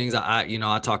the 2 things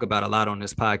I talk about a lot on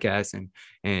this podcast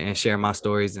and share my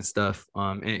stories and stuff.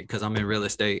 Because I'm in real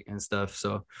estate and stuff.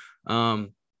 So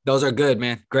those are good,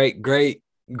 man. Great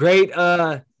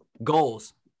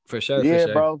goals for sure. Yeah, for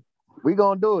sure. Bro. We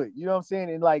gonna do it. You know what I'm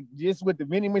saying? And like just with the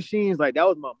vending machines, like that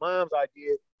was my mom's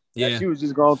idea. Yeah. She was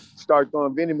just gonna start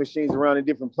throwing vending machines around in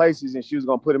different places, and she was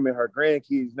gonna put them in her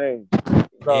grandkids' names.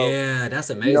 So, yeah, that's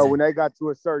amazing. You know, when they got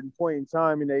to a certain point in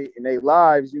time in their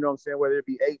lives, you know what I'm saying, whether it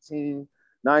be 18,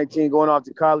 19, going off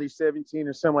to college, 17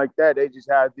 or something like that, they just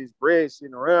had this bread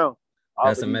sitting around.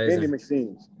 That's amazing. Vending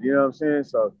machines. You know what I'm saying?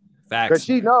 So, because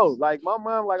she knows, like my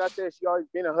mom, like I said, she always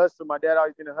been a hustler. My dad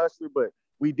always been a hustler, but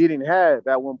we didn't have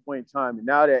at one point in time. And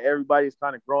now that everybody's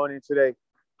kind of growing into their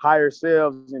higher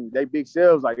selves and they big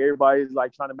selves, like everybody's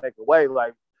like trying to make a way.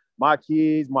 Like my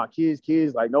kids,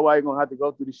 like nobody gonna have to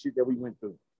go through the shit that we went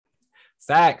through.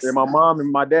 Facts. And my mom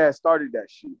and my dad started that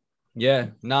shit. Yeah,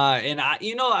 and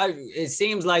it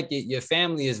seems like your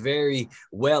family is very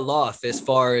well off as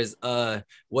far as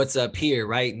what's up here,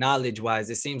 right? Knowledge wise,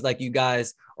 it seems like you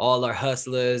guys all are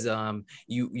hustlers.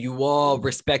 You all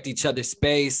respect each other's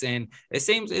space, and it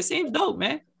seems dope,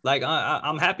 man. Like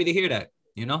I'm happy to hear that.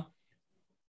 You know.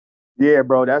 Yeah,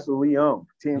 bro, that's what we own.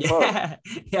 10 yeah.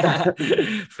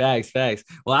 Facts.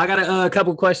 Well, I got a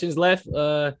couple questions left.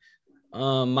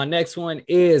 My next one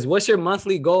is, what's your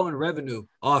monthly goal in revenue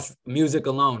off music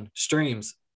alone,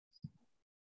 streams?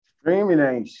 Streaming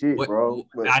ain't shit, bro.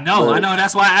 I know.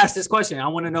 That's why I asked this question. I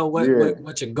want to know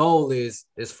what your goal is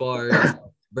as far as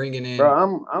bringing in.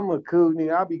 Bro, I'm a cool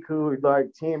nigga. I'll be cool with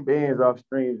like 10 bands off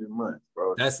streams a month,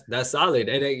 bro. That's solid.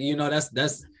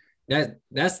 And,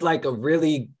 that's like a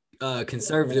really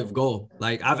conservative goal.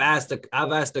 Like I've asked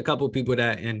a couple people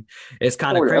that, and it's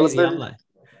kind of crazy. I'm like,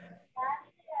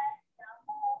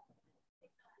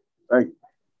 hey,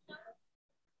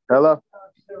 hello.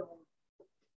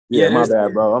 Yeah, my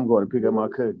bad, bro. I'm going to pick up my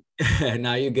cousin.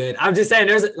 No, you're good. I'm just saying,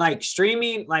 there's like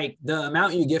streaming, like the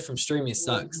amount you get from streaming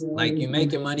sucks. Like you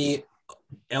make your money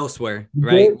elsewhere,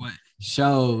 right? What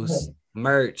shows,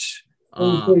 merch,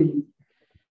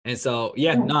 and so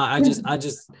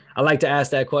I like to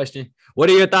ask that question. What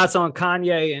are your thoughts on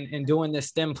Kanye and doing this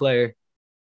STEM player?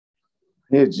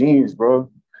 He's genius, bro.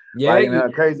 Yeah. Like,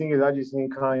 the crazy thing is, I just seen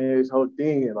Kanye's whole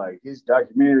thing, and like his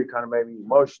documentary kind of made me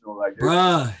emotional. Like, there's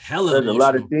a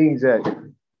lot of things that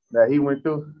he went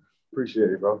through.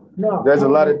 Appreciate it, bro. No, there's a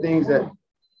lot of things that.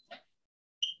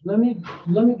 Let me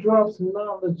drop some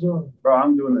knowledge on it. Bro,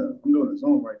 I'm doing a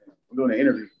Zoom right now. I'm doing an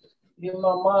interview. In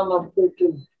my mind, I'm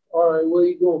thinking, all right, where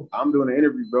you going? I'm doing an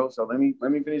interview, bro. So let me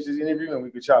finish this interview and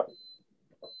we can chop it.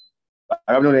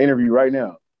 I'm doing an interview right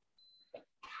now.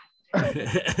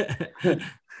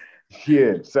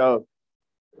 Yeah, so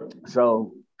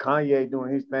Kanye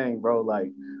doing his thing, bro.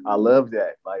 Like, I love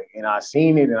that. Like, and I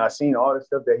seen it, and I seen all the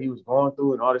stuff that he was going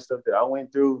through, and all the stuff that I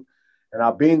went through, and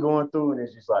I've been going through, and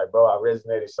it's just like, bro, I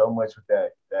resonated so much with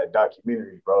that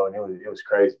documentary, bro, and it was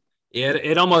crazy. Yeah,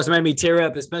 it almost made me tear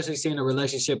up, especially seeing the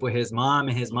relationship with his mom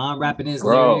and his mom rapping his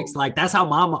Bro. lyrics. Like, that's how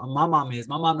my mom is.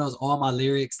 My mom knows all my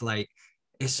lyrics. Like,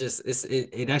 it's just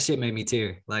that shit made me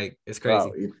tear. Like, it's crazy.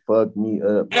 Bro, it fucked me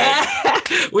up.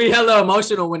 We hella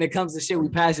emotional when it comes to shit we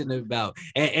passionate about,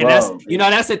 and that's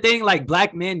that's the thing. Like,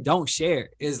 black men don't share.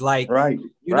 Is like, right.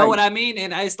 You know what I mean?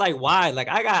 And it's like, why? Like,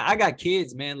 I got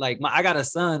kids, man. Like, I got a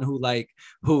son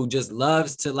who just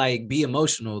loves to like be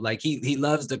emotional. Like, he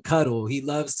loves to cuddle. He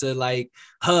loves to like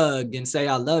hug and say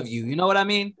I love you. You know what I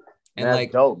mean? And that's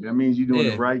like, dope. That means you're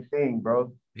doing the right thing,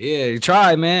 bro. Yeah, you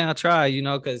try, man. I try,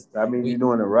 because I mean, you're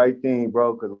doing the right thing,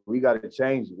 bro, because we got to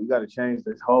change it. We got to change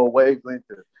this whole wavelength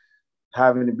of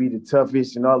having to be the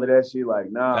toughest and all of that shit. Like,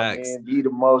 nah, facts. Man, be the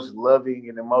most loving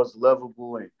and the most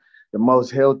lovable and the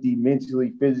most healthy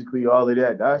mentally, physically, all of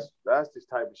that. That's this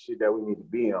type of shit that we need to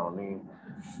be on. I mean,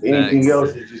 anything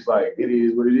else is just like, it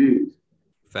is what it is.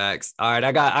 Facts. All right,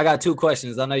 I got two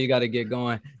questions. I know you got to get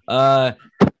going. The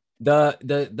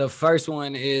first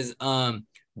one is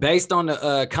based on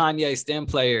the Kanye stem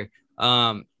player.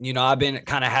 I've been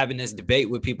kind of having this debate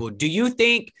with people. Do you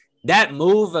think that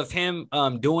move of him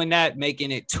doing that,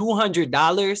 making it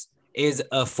 $200 is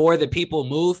a for the people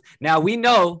move? Now, we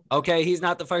know, okay, he's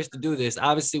not the first to do this.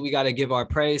 Obviously, we got to give our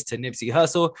praise to Nipsey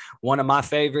Hussle, one of my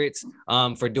favorites,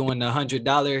 for doing the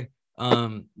 $100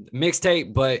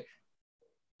 mixtape.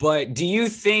 But do you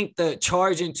think the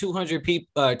charging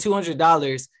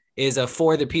 $200 is a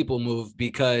for the people move?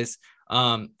 Because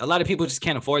a lot of people just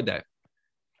can't afford that.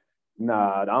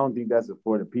 Nah, I don't think that's a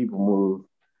for the people move.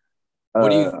 What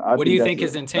do you think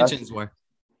his intentions were?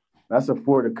 That's a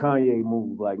for the Kanye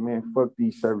move. Like, man, fuck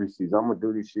these services. I'm gonna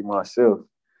do this shit myself.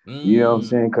 You know what I'm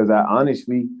saying? Because I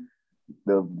honestly,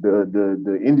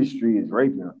 the industry is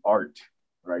raping art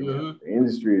right now. The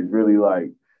industry is really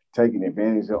like taking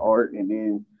advantage of art, and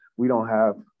then we don't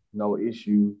have no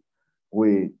issue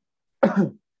with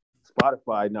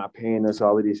Spotify not paying us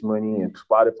all of this money, and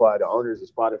Spotify, the owners of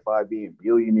Spotify being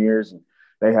billionaires, and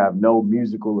they have no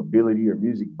musical ability or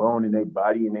music bone in their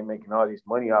body, and they making all this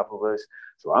money off of us.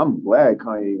 So I'm glad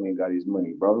Kanye ain't got his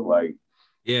money, bro. Like,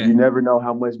 you never know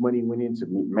how much money went into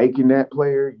making that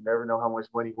player. You never know how much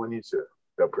money went into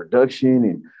the production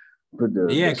and put the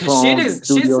because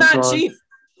shit's not cheap.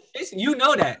 You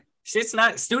know that shit's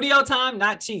not studio time,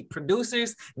 not cheap.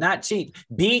 Producers, not cheap.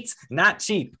 Beats, not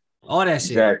cheap. All that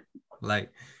shit. Exactly.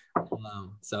 Like,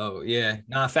 facts.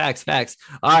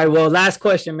 All right, well, last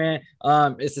question, man.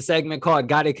 It's a segment called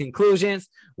Got It Conclusions,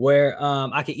 where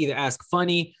I can either ask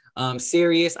funny,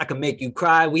 serious, I can make you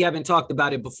cry. We haven't talked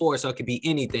about it before, so it could be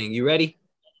anything. You ready?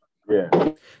 Yeah.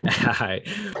 All right.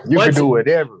 You can do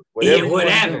whatever.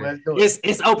 Whatever. Let's do it.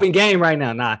 It's open game right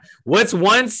now. Nah. What's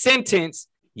one sentence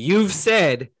you've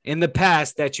said in the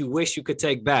past that you wish you could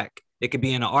take back? It could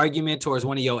be in an argument towards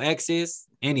one of your exes,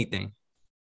 anything.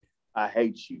 I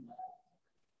hate you.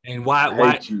 And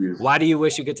why do you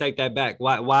wish you could take that back?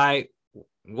 Why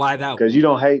that? Because you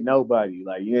don't hate nobody.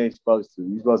 Like, you ain't supposed to.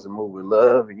 You're supposed to move with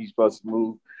love, and you're supposed to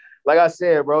move. Like I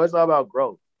said, bro, it's all about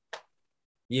growth.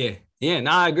 Yeah.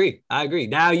 No, I agree.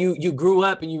 Now you grew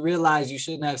up and you realize you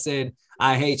shouldn't have said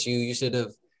I hate you. You should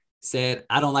have said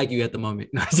I don't like you at the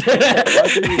moment. Not saying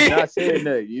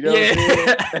that. You know what I'm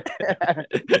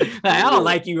saying? I don't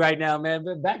like you right now, man.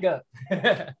 But back up.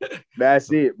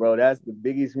 That's it, bro. That's the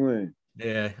biggest one.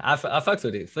 Yeah, I fucks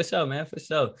with it for sure, man, for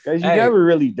sure. Because you never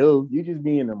really do. You just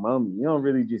be in the moment. You don't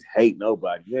really just hate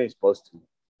nobody. You ain't supposed to.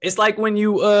 It's like when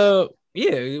you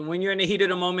when you're in the heat of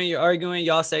the moment, you're arguing,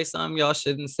 y'all say something y'all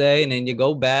shouldn't say, and then you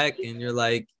go back and you're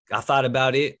like, I thought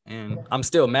about it, and I'm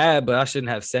still mad, but I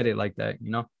shouldn't have said it like that,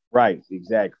 you know? Right,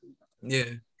 exactly. Yeah.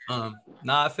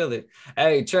 I feel it.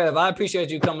 Hey, Trev, I appreciate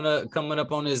you coming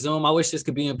up on this Zoom. I wish this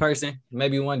could be in person.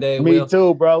 Maybe one day. Me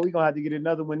too, bro. We're gonna have to get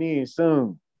another one in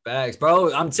soon. Facts,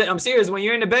 bro. I'm serious. When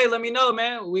you're in the Bay, let me know,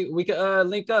 man. We could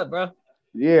link up, bro.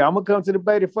 Yeah, I'm gonna come to the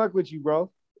Bay to fuck with you,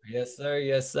 bro. Yes,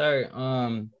 sir.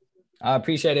 I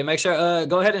appreciate it. Make sure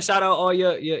go ahead and shout out all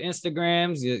your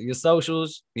Instagrams, your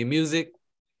socials, your music.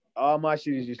 All my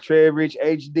shit is just Trev Rich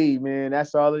HD, man.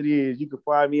 That's all it is. You can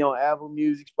find me on Apple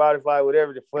Music, Spotify,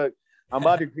 whatever the fuck. I'm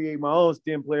about to create my own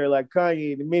stem player like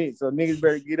Kanye in a minute, so niggas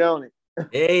better get on it.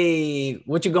 Hey,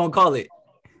 what you gonna call it?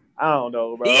 I don't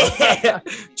know, bro. Yeah.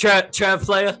 Trev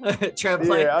player. Trev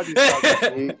player. Yeah, I'll just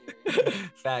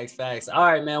talk Facts. All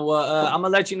right, man. Well, I'm gonna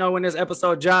let you know when this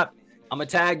episode drop. I'm gonna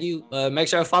tag you. Make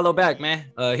sure to follow back, man.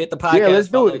 Hit the podcast. Yeah, let's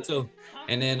do it too.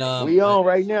 And then we on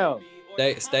right now.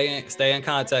 Stay in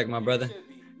contact, my brother.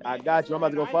 I got you. I'm about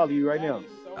to go follow you right now.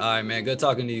 All right, man. Good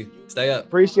talking to you. Stay up.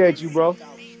 Appreciate you, bro.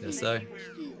 Yes, sir.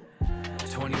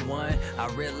 21, I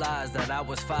realized that I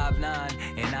was 5'9",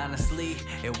 and honestly,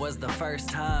 it was the first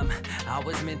time I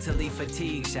was mentally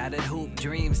fatigued. Shattered hoop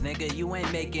dreams, nigga, you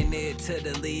ain't making it to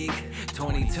the league.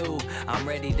 22, I'm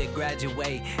ready to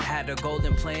graduate. Had a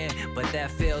golden plan, but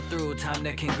that fell through. Time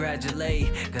to congratulate,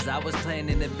 cause I was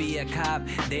planning to be a cop.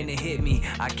 Then it hit me,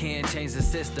 I can't change the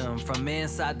system from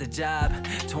inside the job.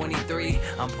 23,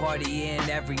 I'm partying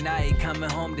every night, coming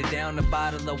home to down a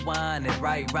bottle of wine and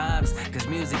write rhymes, cause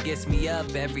music gets me up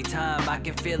every time. I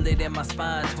can feel it in my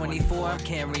spine. 24, I'm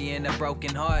carrying a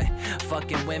broken heart.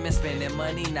 Fucking women, spending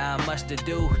money, not much to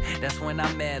do. That's when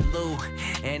I met Lou,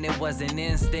 and it wasn't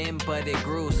instant, but it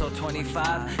grew. So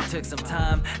 25, took some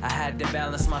time. I had to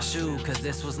balance my shoe, cause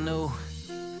this was new.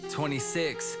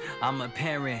 26, I'm a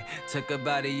parent. Took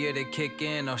about a year to kick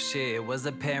in. Oh shit, it was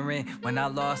apparent when I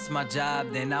lost my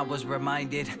job. Then I was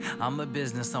reminded I'm a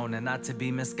business owner, not to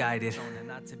be misguided.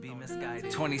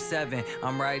 27,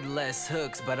 I'm writing less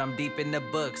hooks, but I'm deep in the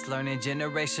books, learning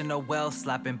generational wealth,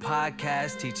 slapping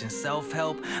podcasts, teaching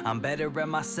self-help. I'm better at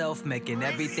myself, making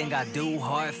everything I do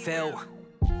heartfelt.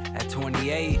 At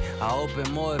 28, I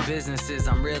opened more businesses.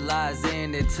 I'm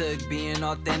realizing it took being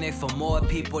authentic for more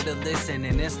people to listen.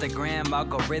 And Instagram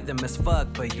algorithm as fuck,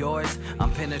 but yours,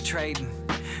 I'm penetrating.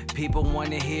 People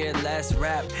want to hear less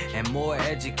rap and more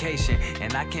education,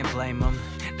 and I can't blame them.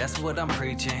 That's what I'm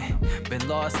preaching. Been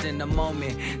lost in the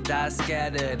moment, died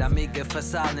scattered. I'm eager for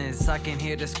silence. I can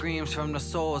hear the screams from the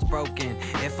souls broken.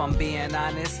 If I'm being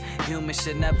honest, humans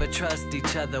should never trust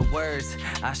each other. Words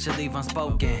I should leave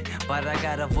unspoken, but I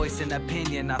got a voice and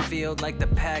opinion. I feel like the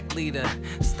pack leader,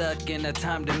 stuck in a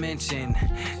time dimension.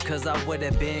 Cause I would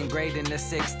have been great in the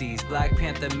 60s. Black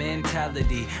Panther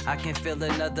mentality. I can feel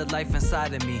another life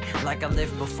inside of me, like I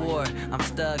lived before. I'm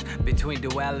stuck between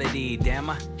duality. Damn,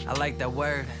 I like that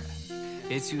word.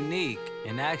 It's unique,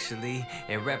 and actually,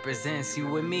 it represents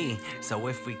you and me. So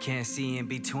if we can't see in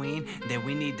between, then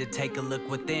we need to take a look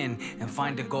within and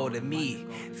find a goal to meet.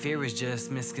 Fear is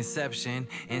just misconception,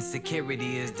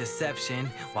 insecurity is deception,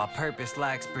 while purpose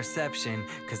lacks perception.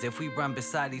 Cause if we run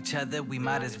beside each other, we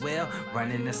might as well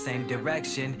run in the same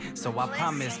direction. So I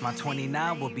promise my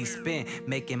 29 will be spent,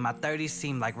 making my 30s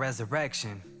seem like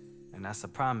resurrection. And that's a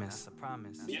promise.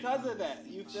 Because of that,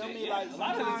 you feel me? Like a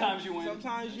lot of the times you win.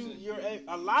 Sometimes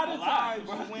a lot of times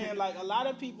you win. Like a lot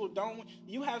of people don't win.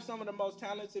 You have some of the most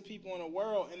talented people in the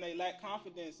world, and they lack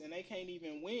confidence, and they can't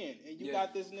even win. And you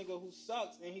got this nigga who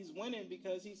sucks, and he's winning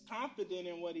because he's confident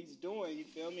in what he's doing. You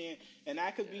feel me? And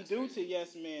that could be due to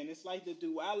yes man. It's like the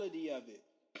duality of it.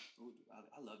 Ooh,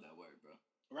 I love that word, bro.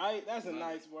 Right? That's a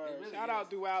nice word. Really Shout out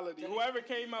duality. Whoever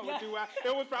came up with duality,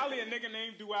 it was probably a nigga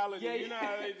named Duality. You know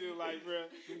how they do, like, bro.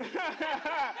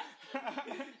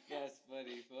 That's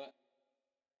funny, but